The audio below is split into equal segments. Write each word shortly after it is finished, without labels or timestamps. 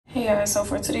Hey guys, so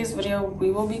for today's video,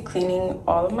 we will be cleaning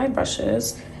all of my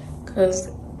brushes because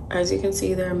as you can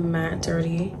see, they're mad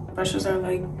dirty. Brushes are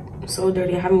like so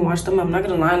dirty. I haven't washed them. I'm not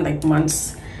gonna lie, in like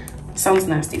months. Sounds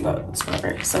nasty, but it's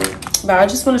whatever. So, but I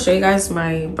just want to show you guys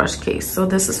my brush case. So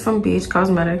this is from BH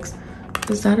Cosmetics.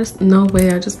 Is that a, no way,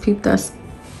 I just peeped that's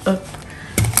a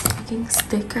fucking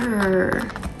sticker.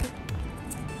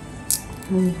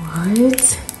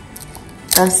 What?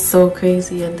 That's so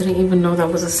crazy. I didn't even know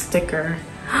that was a sticker.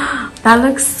 That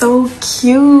looks so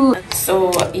cute.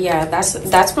 So yeah, that's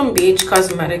from BH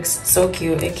Cosmetics. So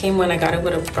cute. It came when I got it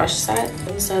with a brush set.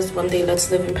 It says "One Day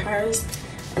Let's Live in Paris."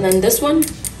 And then this one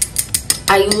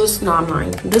I use, no I'm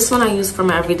lying, this one I use for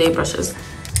my everyday brushes.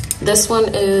 This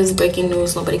one is Breaking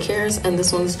News, Nobody Cares, and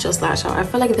this one's Just Lash Out. I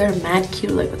feel like they're mad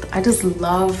cute. Like, I just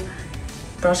love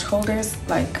brush holders.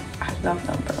 Like, I love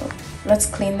them, bro. Let's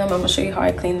clean them. I'm gonna show you how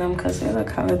I clean them because they look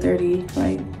kind of dirty.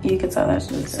 Like, you can tell that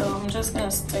shit. So I'm just gonna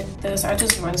stick this. I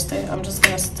just rinsed it. I'm just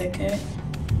gonna stick it.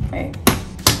 Right.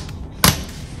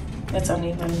 It's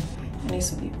uneven. It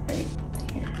needs to be right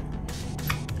here.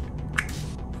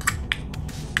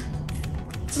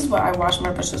 This is what I wash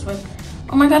my brushes with.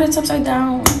 Oh my god, it's upside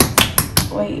down.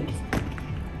 Wait.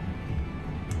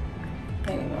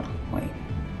 There you go. Wait.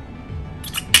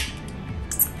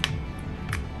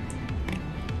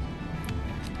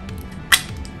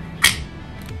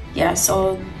 Yeah,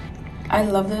 so I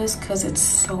love this because it's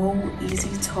so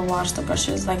easy to wash the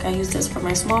brushes. Like, I use this for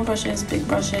my small brushes, big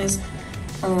brushes,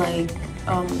 and like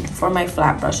for my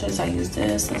flat brushes I use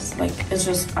this. It's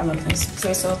just, I love this.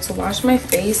 Okay, so to wash my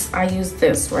face I use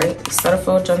this, right?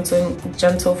 Cetaphil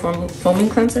gentle foaming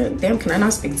cleanser. Damn, can I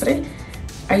not speak today?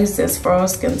 I use this for all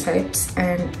skin types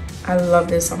and I love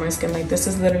this on my skin. Like, this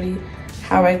is literally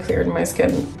how I cleared my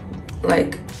skin.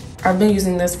 Like, I've been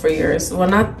using this for years. Well,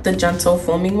 not the gentle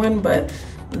foaming one, but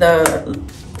the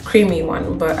creamy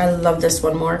one. But I love this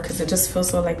one more because it just feels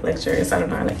so like luxurious. I don't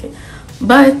know, I like it.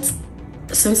 But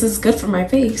since it's good for my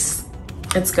face,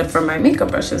 it's good for my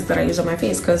makeup brushes that I use on my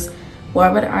face. Because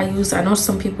why would I use, I know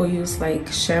some people use like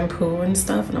shampoo and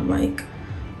stuff, and I'm like,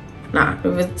 nah,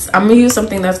 I'm gonna use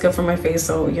something that's good for my face.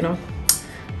 So, you know,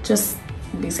 just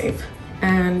be safe.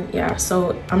 And yeah,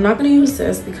 so I'm not gonna use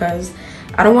this because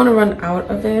I don't want to run out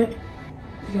of it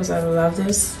because I love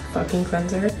this fucking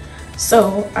cleanser.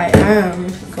 So I am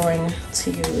going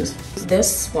to use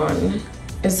this one.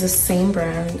 Is the same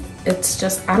brand. It's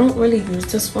just, I don't really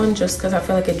use this one just because I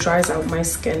feel like it dries out my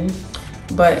skin,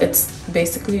 but it's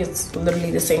basically, it's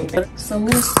literally the same thing. So I'm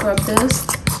gonna scrub this,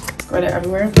 spread it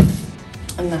everywhere,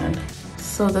 and then,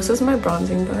 so this is my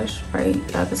bronzing brush, right?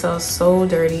 Yeah, because I was so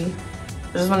dirty.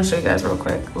 I just want to show you guys real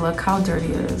quick. Look how dirty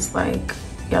it is. Like,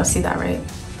 y'all see that, right?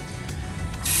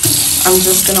 I'm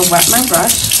just gonna wet my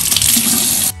brush.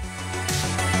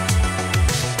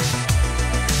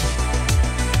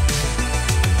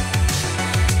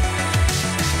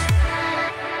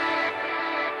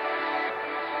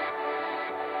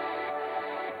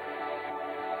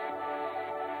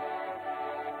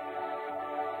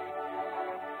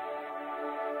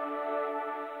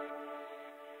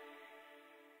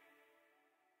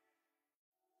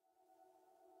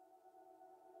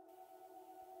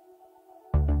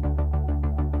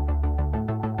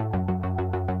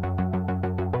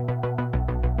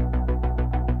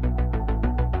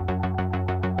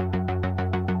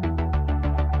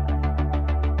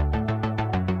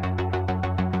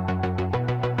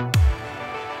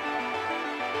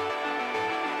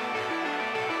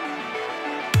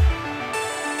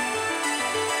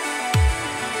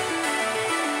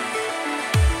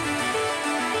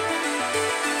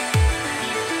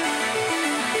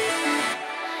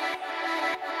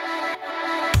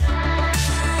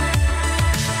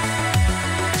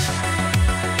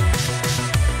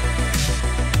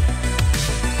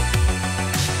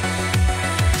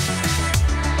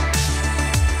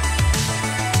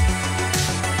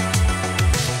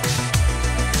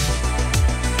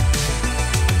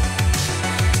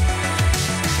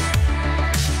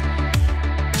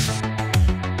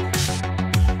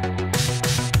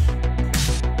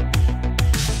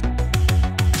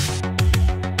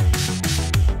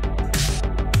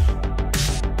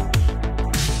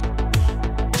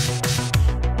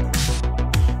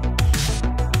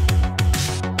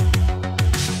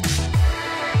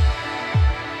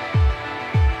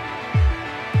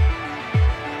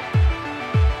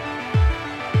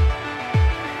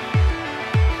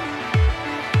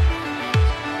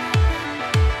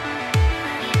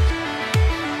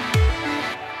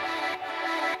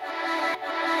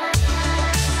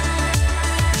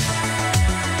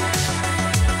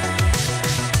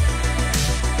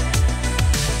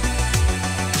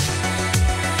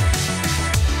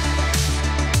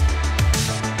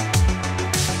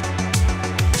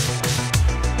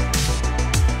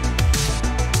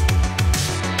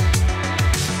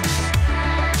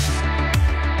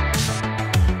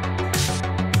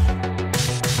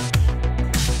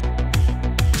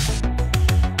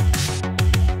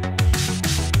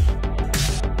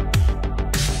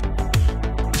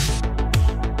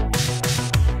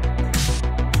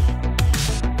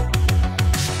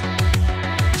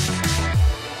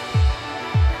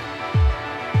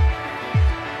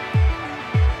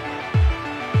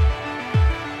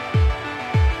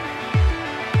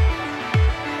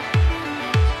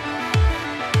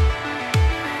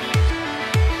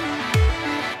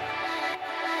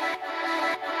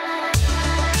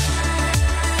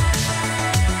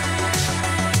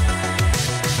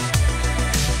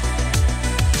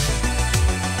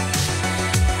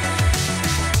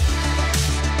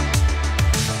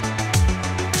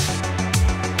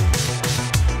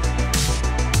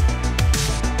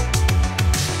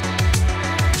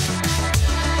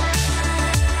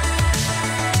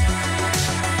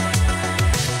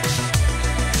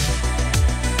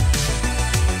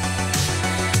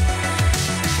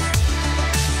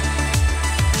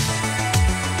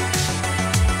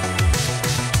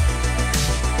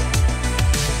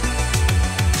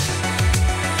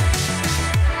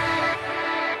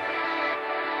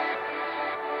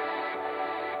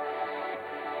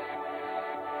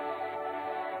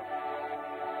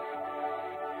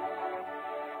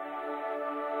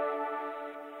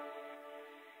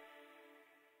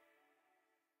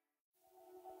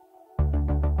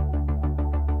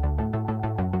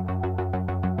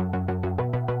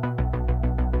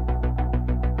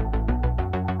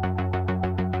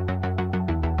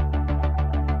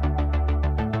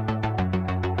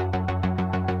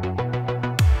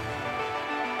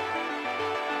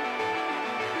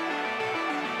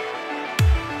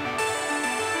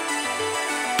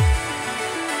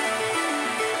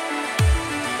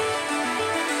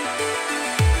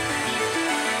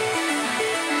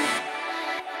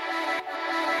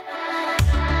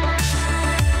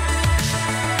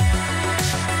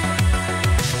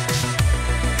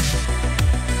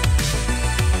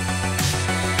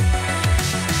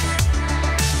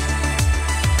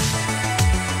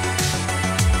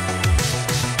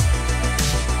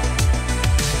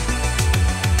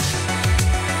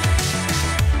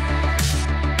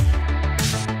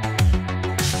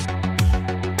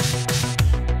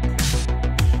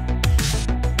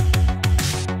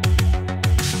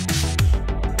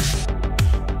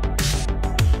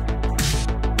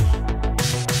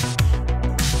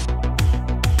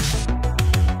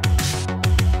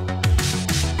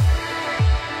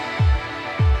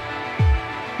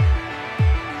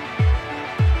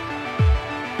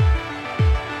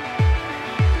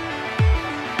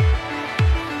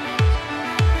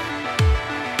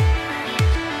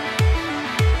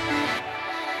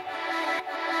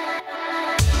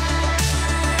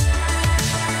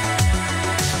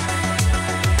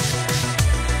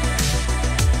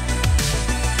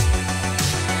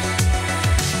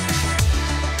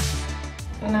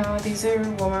 these are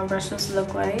what my brushes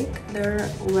look like. They're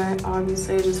wet,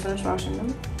 obviously. I just finished washing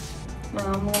them.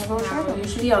 Now I'm gonna go dry them.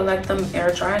 Usually I'll let them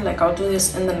air dry. Like I'll do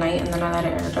this in the night and then I let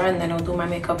it air dry, and then I'll do my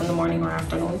makeup in the morning or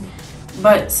afternoon.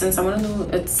 But since I'm gonna do,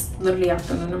 it's literally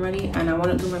afternoon already, and I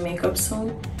want to do my makeup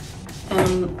soon,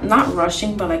 and I'm not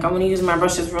rushing, but like I'm gonna use my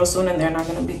brushes real soon and they're not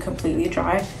gonna be completely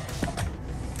dry.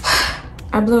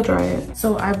 I blow dry it.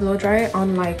 So I blow dry it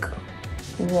on like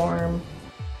warm.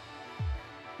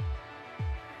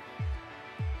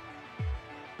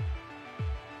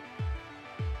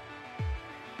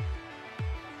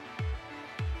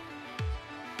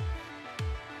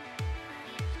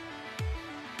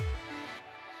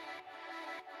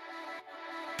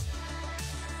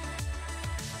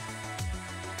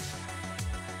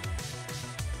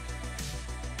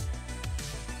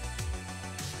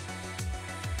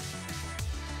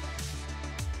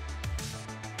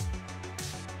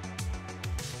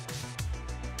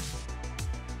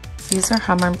 These are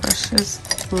how my brushes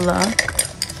look.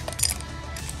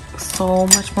 So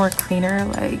much more cleaner.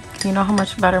 Like, you know how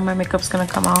much better my makeup's gonna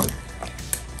come out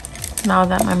now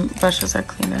that my brushes are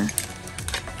cleaner.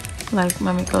 Like,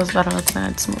 my makeup is better looking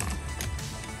and smooth.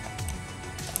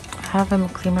 I haven't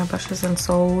cleaned my brushes in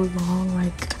so long.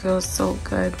 Like, it feels so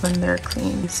good when they're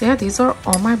clean. So yeah, these are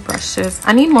all my brushes.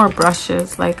 I need more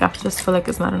brushes. Like, I just feel like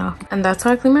it's not enough. And that's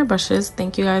how I clean my brushes.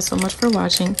 Thank you guys so much for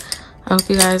watching. I hope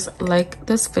you guys like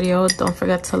this video. Don't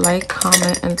forget to like,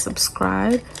 comment, and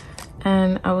subscribe.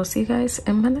 And I will see you guys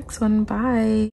in my next one. Bye.